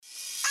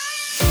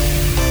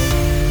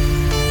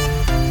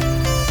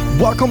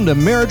Welcome to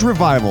Marriage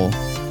Revival.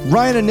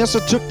 Ryan and Nissa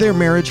took their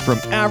marriage from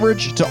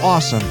average to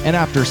awesome, and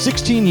after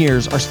 16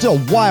 years are still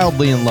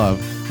wildly in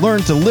love,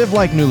 learned to live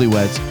like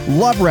newlyweds,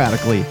 love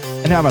radically,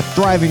 and have a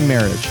thriving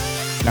marriage.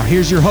 Now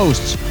here's your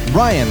hosts,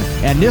 Ryan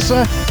and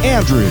Nissa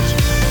Andrews.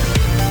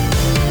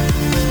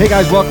 Hey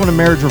guys, welcome to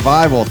Marriage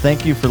Revival.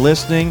 Thank you for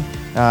listening.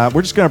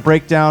 We're just going to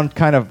break down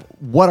kind of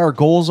what our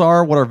goals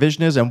are, what our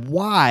vision is, and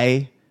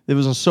why it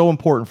was so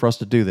important for us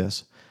to do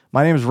this.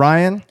 My name is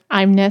Ryan.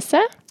 I'm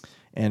Nissa.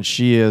 And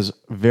she is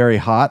very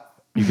hot.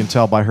 You can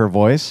tell by her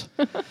voice.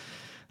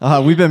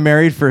 We've been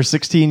married for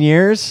 16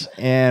 years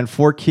and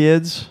 4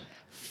 kids.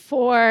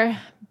 4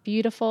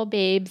 beautiful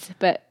babes,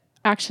 but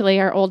actually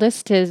our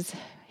oldest is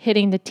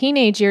hitting the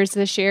teenage years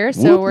this year,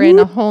 so we're in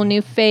a whole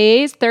new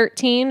phase,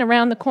 13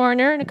 around the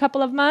corner in a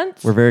couple of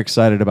months. We're very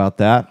excited about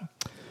that.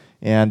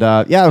 And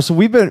so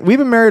we've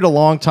been married a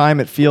long time,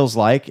 it feels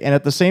like, and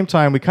at the same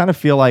time we kind of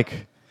feel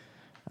like,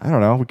 I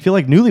don't know, we feel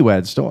like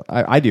newlyweds.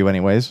 I do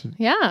anyways.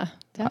 Yeah.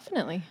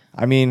 Definitely.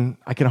 I mean,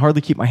 I can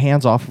hardly keep my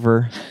hands off of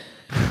her.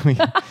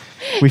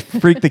 we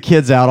freak the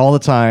kids out all the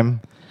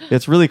time.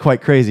 It's really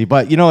quite crazy.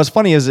 But, you know, what's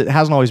funny is it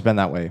hasn't always been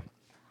that way.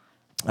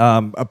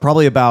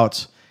 Probably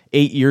about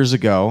 8 years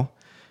ago,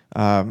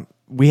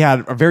 we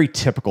had a very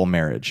typical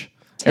marriage.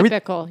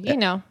 Typical. You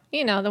know,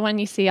 the one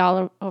you see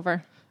all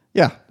over.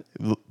 Yeah.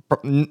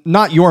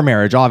 Not your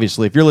marriage,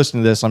 obviously. If you're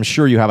listening to this, I'm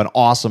sure you have an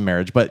awesome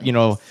marriage. But, you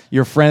know,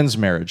 your friend's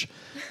marriage.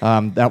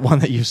 That one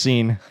that you've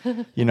seen,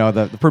 you know,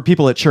 the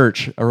people at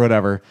church or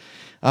whatever.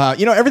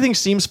 Everything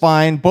seems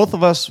fine. Both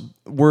of us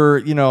were,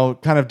 you know,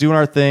 kind of doing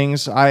our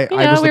things. I was the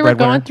breadwinner. We were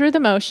going through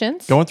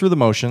the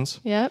motions.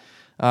 Yep.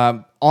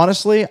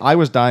 Honestly, I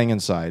was dying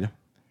inside,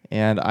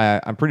 and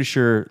I'm pretty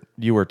sure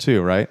you were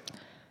too, right?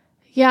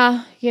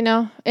 Yeah, you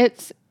know,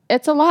 it's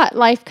a lot.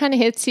 Life kind of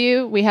hits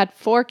you. We had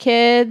 4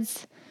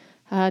 kids,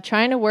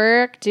 trying to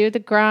work, do the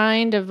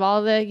grind of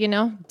all the, you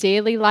know,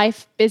 daily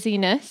life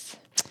busyness.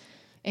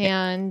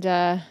 And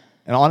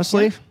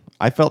honestly,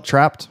 I felt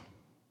trapped.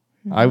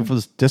 Mm-hmm. I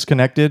was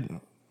disconnected.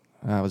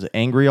 I was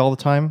angry all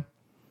the time.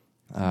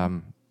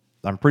 I'm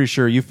pretty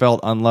sure you felt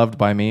unloved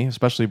by me,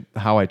 especially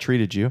how I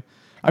treated you.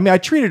 I mean, I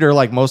treated her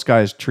like most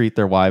guys treat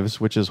their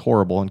wives, which is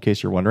horrible, in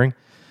case you're wondering.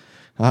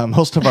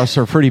 Most of us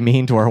are pretty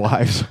mean to our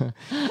wives.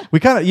 We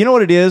kind of, you know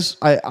what it is?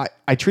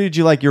 I treated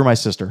you like you're my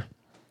sister.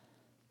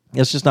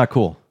 It's just not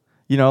cool.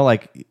 You know,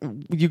 like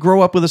you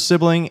grow up with a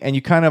sibling and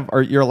you kind of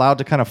you're allowed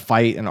to kind of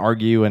fight and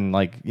argue and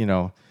like, you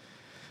know,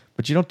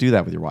 but you don't do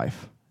that with your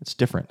wife. It's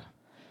different.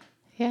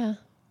 Yeah.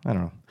 I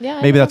don't know.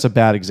 Yeah. Maybe that's a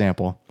bad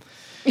example.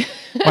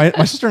 My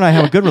sister and I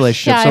have a good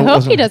relationship. Yeah, I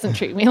hope he doesn't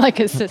treat me like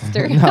his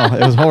sister. No,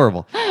 it was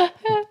horrible.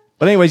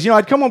 But anyways, you know,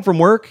 I'd come home from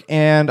work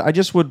and I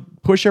just would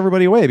push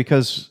everybody away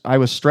because I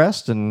was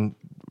stressed and,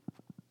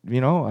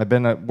 you know, I've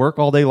been at work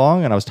all day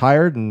long and I was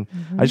tired and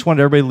I just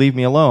wanted everybody to leave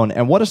me alone.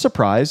 And what a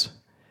surprise.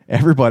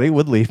 Everybody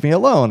would leave me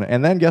alone.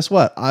 And then guess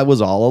what? I was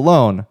all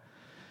alone.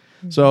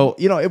 Mm-hmm. So,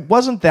 you know, it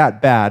wasn't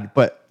that bad.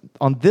 But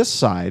on this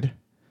side,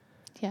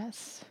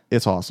 yes,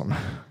 it's awesome.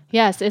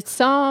 Yes, it's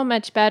so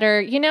much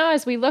better. You know,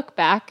 as we look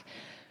back,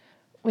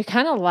 we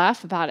kind of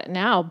laugh about it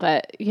now.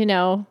 But, you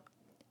know,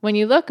 when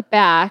you look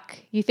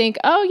back, you think,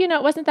 oh, you know,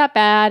 it wasn't that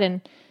bad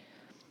and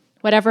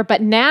whatever.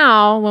 But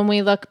now when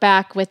we look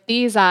back with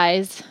these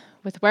eyes,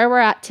 with where we're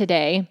at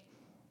today,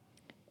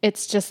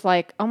 it's just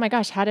like, oh my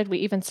gosh, how did we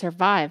even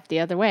survive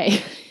the other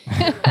way?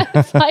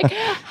 It's like,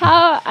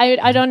 how?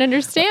 I don't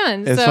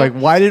understand. It's like,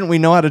 why didn't we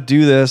know how to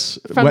do this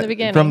from the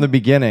beginning? From the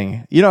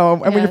beginning. You know,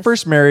 when you're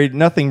first married,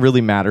 nothing really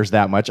matters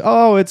that much.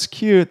 Oh, it's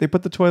cute. They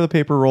put the toilet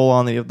paper roll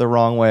on the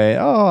wrong way.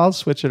 Oh, I'll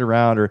switch it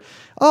around. Or,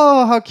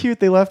 oh, how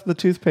cute. They left the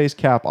toothpaste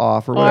cap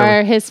off or whatever.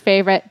 Or his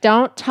favorite,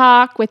 don't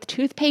talk with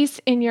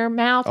toothpaste in your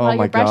mouth while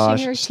you're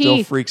brushing your teeth.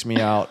 Still freaks me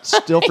out.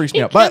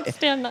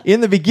 But in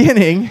the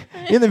beginning,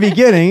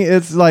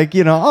 it's like,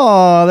 you know,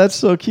 oh, that's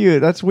so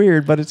cute. That's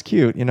weird, but it's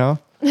cute, you know?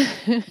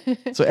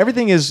 So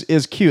everything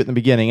is cute in the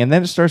beginning, and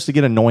then it starts to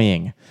get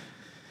annoying.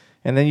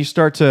 And then you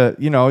start to,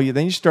 you know,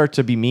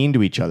 be mean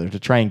to each other to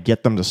try and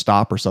get them to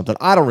stop or something.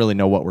 I don't really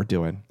know what we're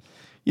doing.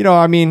 You know,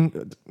 I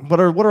mean,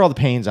 what are all the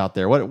pains out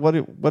there? What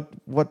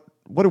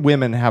do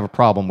women have a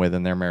problem with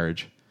in their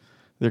marriage?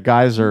 Their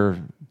guys are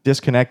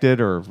disconnected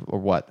or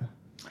what?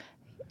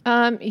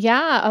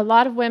 Yeah, a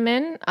lot of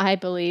women, I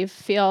believe,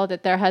 feel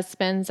that their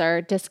husbands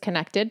are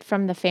disconnected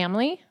from the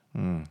family.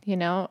 You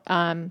know,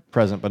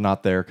 present but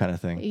not there kind of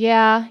thing.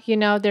 Yeah, you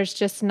know, there's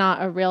just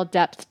not a real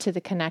depth to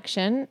the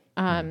connection.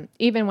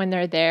 Even when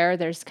they're there,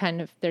 there's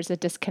a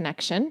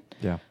disconnection.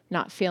 Yeah,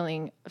 not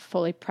feeling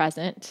fully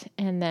present.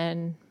 And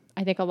then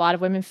I think a lot of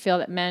women feel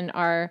that men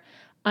are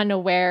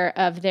unaware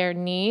of their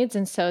needs,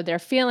 and so they're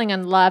feeling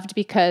unloved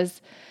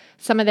because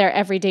some of their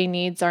everyday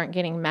needs aren't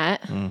getting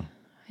met.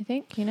 I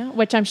think, you know,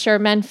 which I'm sure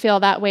men feel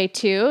that way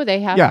too.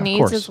 They have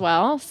needs as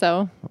well.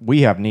 So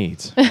we have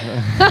needs. Bro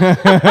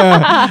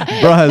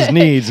has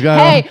needs.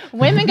 Hey,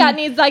 women got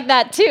needs like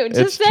that too. Just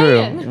it's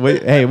saying. True.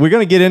 We're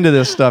going to get into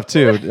this stuff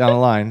too down the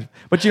line.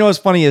 But you know what's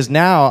funny is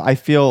now I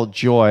feel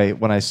joy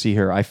when I see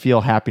her. I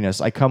feel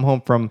happiness. I come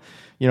home from,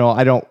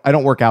 I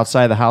don't work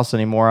outside the house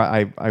anymore.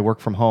 I work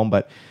from home,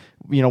 but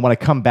when I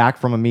come back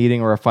from a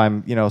meeting or if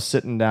I'm,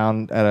 sitting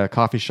down at a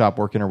coffee shop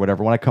working or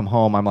whatever, when I come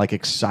home, I'm like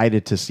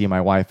excited to see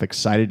my wife,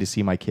 excited to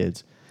see my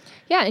kids.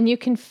 Yeah, and you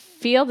can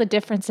feel the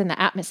difference in the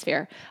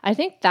atmosphere. I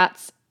think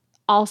that's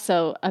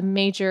also a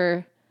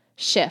major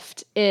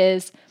shift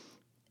is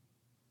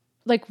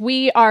like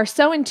we are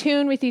so in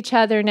tune with each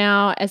other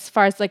now as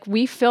far as like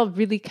we feel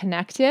really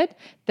connected.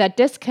 That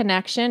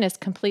disconnection is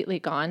completely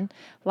gone.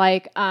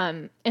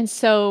 And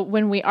so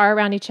when we are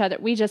around each other,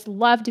 we just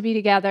love to be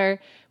together.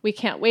 We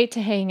can't wait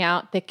to hang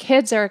out. The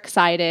kids are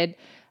excited.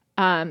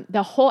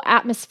 The whole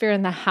atmosphere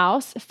in the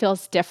house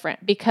feels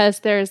different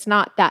because there's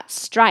not that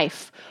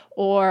strife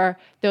or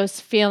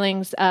those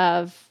feelings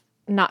of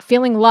not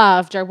feeling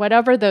loved or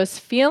whatever those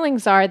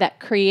feelings are that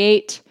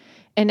create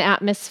an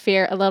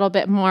atmosphere a little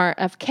bit more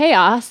of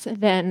chaos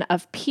than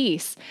of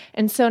peace.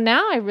 And so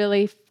now I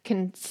really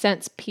can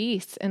sense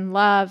peace and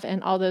love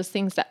and all those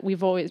things that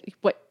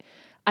what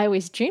I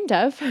always dreamed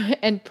of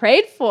and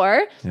prayed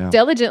for,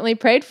 diligently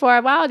prayed for.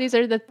 Wow, these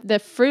are the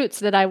fruits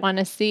that I want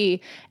to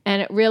see.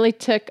 And it really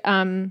took,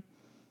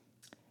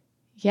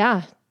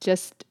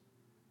 just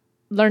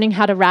learning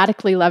how to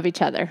radically love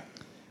each other.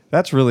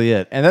 That's really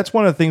it. And that's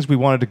one of the things we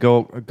wanted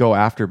to go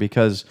after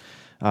because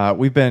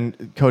we've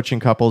been coaching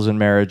couples in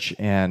marriage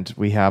and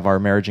we have our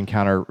marriage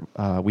encounter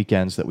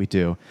weekends that we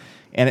do.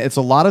 And it's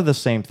a lot of the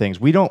same things.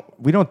 We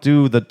don't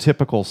do the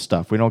typical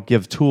stuff. We don't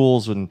give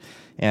tools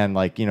and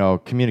like,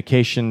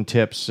 communication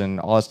tips and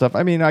all that stuff.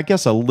 I mean, I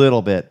guess a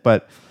little bit,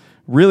 but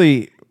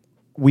really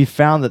we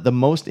found that the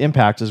most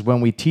impact is when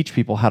we teach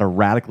people how to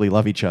radically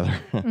love each other.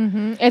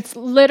 Mm-hmm. It's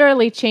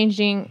literally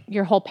changing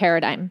your whole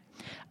paradigm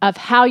of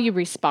how you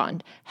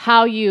respond,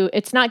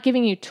 it's not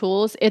giving you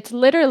tools. It's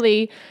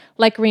literally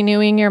like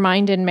renewing your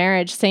mind in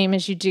marriage, same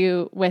as you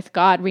do with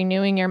God,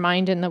 renewing your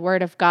mind in the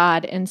Word of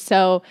God. And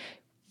so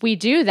we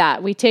do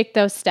that. We take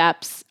those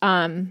steps,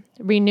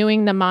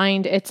 renewing the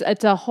mind.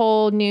 It's a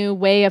whole new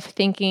way of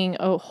thinking,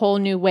 a whole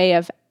new way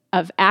of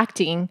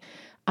acting.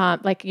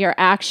 Like your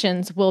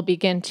actions will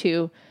begin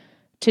to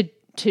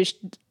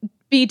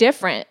be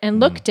different and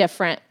look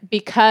different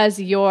because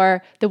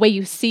the way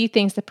you see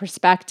things, the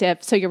perspective,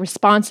 so your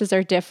responses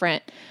are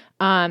different,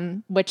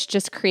 which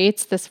just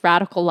creates this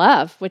radical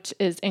love, which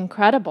is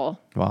incredible.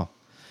 Wow.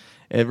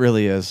 It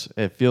really is.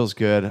 It feels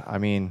good. I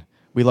mean,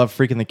 we love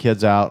freaking the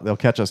kids out. They'll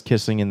catch us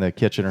kissing in the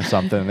kitchen or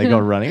something and they go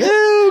running.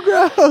 Ew,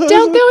 gross.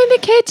 Don't go in the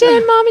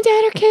kitchen. Mom and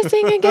Dad are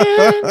kissing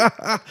again.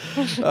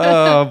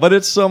 But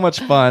it's so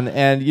much fun.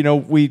 And,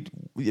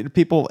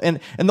 people, and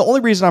the only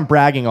reason I'm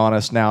bragging on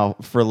us now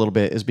for a little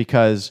bit is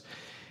because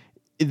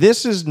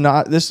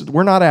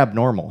we're not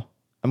abnormal.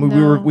 I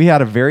mean, we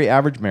had a very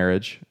average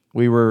marriage.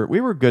 We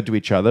were good to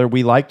each other.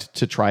 We liked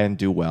to try and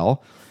do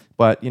well,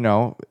 but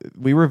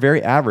we were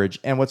very average.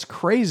 And what's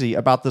crazy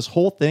about this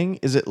whole thing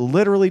is it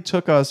literally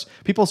took us,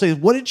 people say,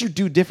 what did you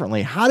do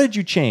differently? How did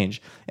you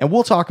change? And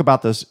we'll talk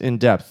about this in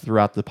depth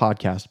throughout the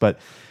podcast, but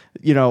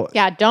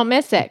don't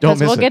miss it because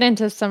we'll get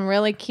into some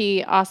really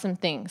key, awesome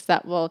things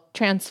that will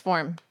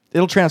transform.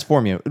 It'll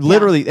transform you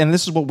literally. And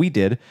this is what we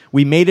did.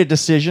 We made a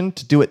decision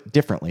to do it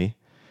differently.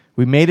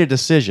 We made a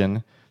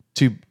decision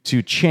to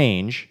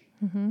change.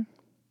 Mm-hmm.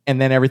 And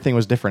then everything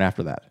was different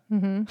after that.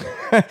 Mm-hmm.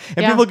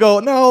 And people go,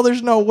 no,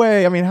 there's no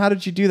way. I mean, how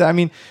did you do that? I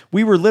mean,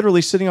 we were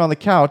literally sitting on the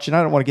couch, and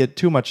I don't want to get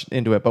too much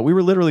into it, but we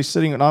were literally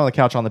sitting on the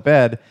couch on the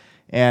bed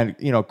and,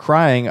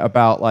 crying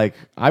about, like,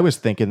 I was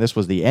thinking this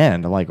was the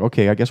end. I'm like,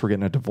 okay, I guess we're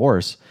getting a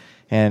divorce.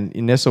 And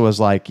Nissa was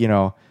like,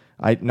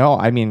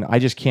 I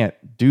just can't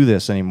do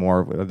this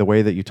anymore, the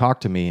way that you talk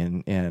to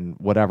me and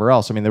whatever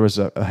else. I mean, there was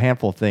a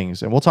handful of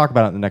things, and we'll talk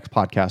about it in the next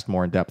podcast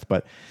more in depth,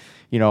 but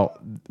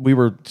we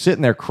were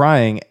sitting there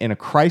crying in a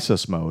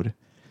crisis mode,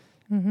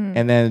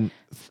 and then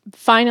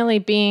finally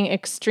being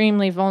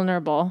extremely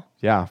vulnerable.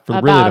 Yeah,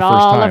 for really the first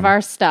all time. Of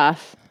our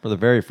stuff. For the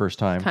very first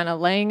time. Kind of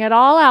laying it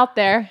all out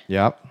there.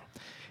 Yep.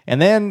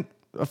 And then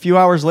a few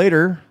hours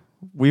later,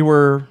 we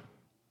were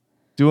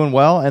doing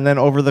well, and then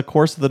over the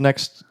course of the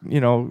next,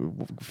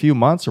 few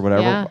months or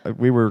whatever,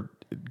 we were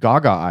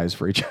gaga eyes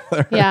for each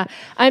other. Yeah.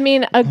 I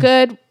mean, a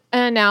good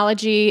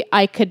analogy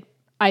I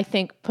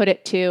think put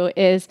it to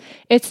is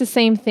it's the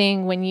same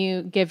thing when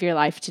you give your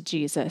life to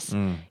Jesus.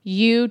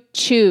 You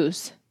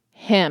choose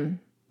him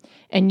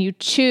and you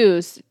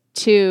choose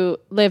to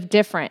live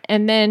different.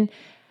 And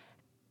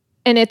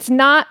it's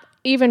not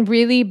even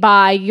really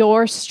by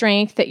your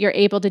strength that you're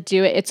able to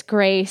do it. It's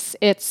grace.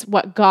 It's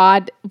we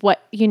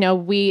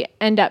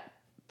end up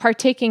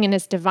partaking in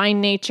his divine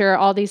nature,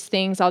 all these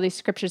things, all these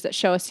scriptures that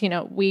show us,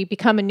 we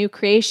become a new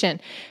creation.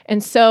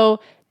 And so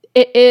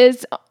it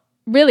is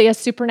really a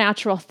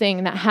supernatural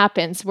thing that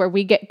happens where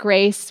we get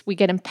grace, we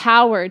get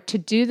empowered to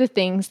do the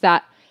things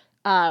that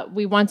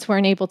we once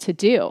weren't able to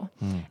do.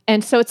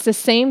 And so it's the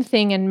same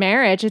thing in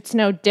marriage. It's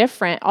no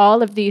different.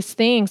 All of these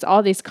things,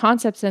 all these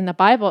concepts in the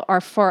Bible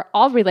are for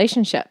all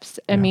relationships.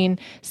 I mean,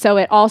 so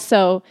it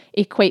also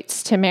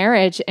equates to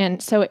marriage.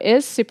 And so it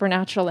is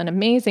supernatural and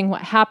amazing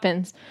what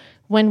happens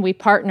when we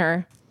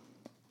partner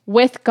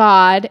with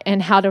God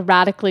and how to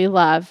radically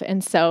love.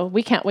 And so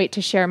we can't wait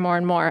to share more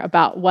and more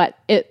about what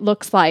it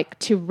looks like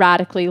to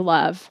radically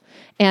love.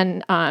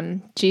 And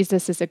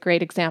Jesus is a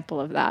great example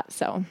of that.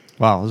 So,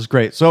 wow, this is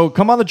great. So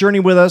come on the journey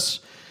with us.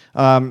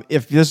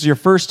 If this is your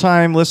first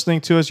time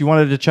listening to us, you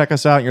wanted to check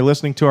us out, and you're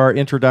listening to our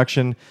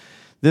introduction,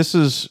 this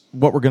is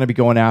what we're going to be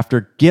going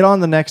after. Get on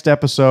the next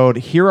episode,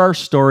 hear our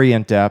story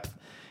in depth,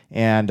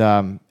 and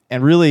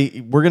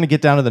really, we're going to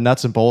get down to the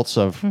nuts and bolts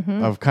of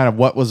kind of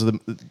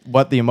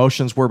what the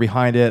emotions were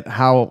behind it,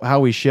 how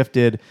we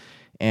shifted,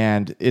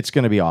 and it's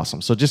going to be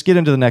awesome. So just get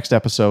into the next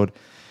episode.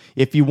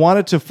 If you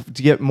wanted to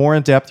get more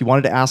in depth, you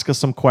wanted to ask us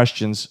some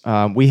questions,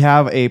 we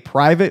have a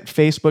private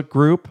Facebook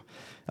group.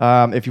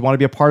 If you want to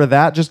be a part of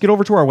that, just get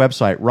over to our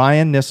website,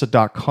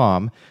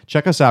 ryannissa.com.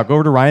 Check us out. Go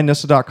over to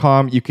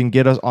ryannissa.com. You can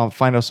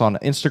find us on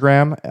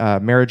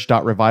Instagram,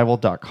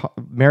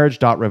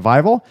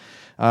 marriage.revival.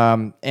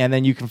 And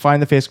then you can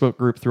find the Facebook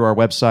group through our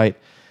website.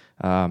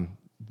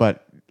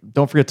 But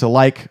don't forget to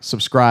like,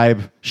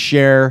 subscribe,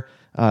 share.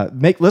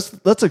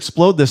 Let's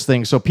explode this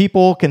thing so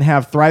people can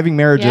have thriving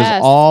marriages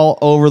all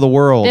over the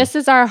world. This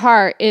is our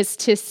heart, is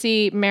to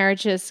see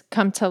marriages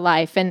come to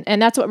life.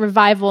 And that's what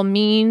revival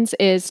means,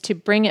 is to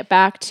bring it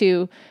back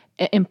to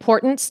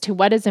importance, to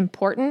what is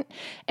important.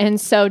 And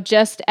so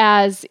just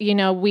as,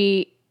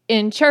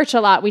 in church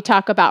a lot, we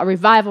talk about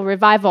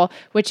revival,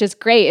 which is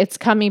great. It's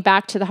coming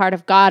back to the heart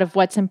of God of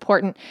what's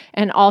important.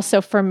 And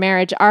also for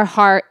marriage, our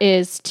heart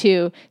is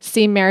to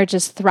see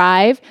marriages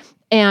thrive.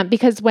 And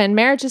because when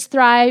marriages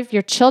thrive,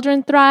 your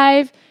children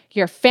thrive,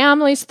 your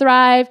families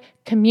thrive,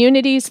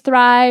 communities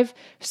thrive.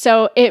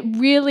 So it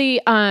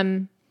really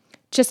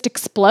just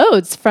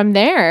explodes from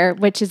there,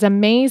 which is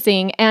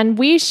amazing. And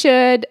we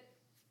should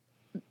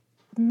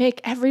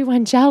make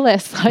everyone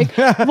jealous. Like,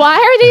 why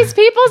are these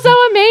people so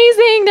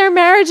amazing? Their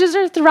marriages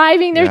are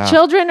thriving. Their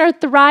children are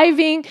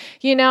thriving,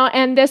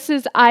 and this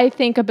is, I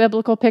think, a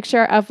biblical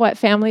picture of what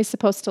family is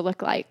supposed to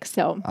look like.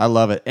 So I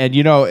love it. And,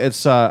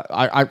 it's,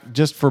 I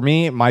just, for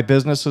me, my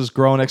business has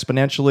grown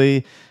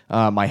exponentially.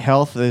 My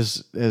health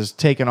is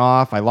taken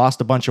off. I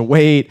lost a bunch of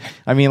weight.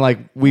 I mean,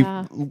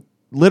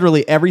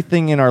 literally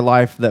everything in our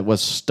life that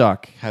was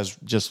stuck has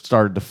just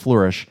started to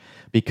flourish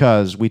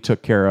because we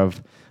took care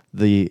of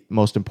the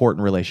most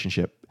important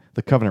relationship,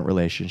 the covenant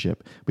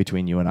relationship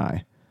between you and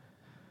I.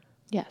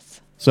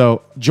 Yes.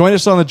 So join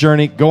us on the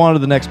journey. Go on to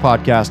the next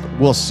podcast.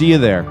 We'll see you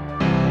there.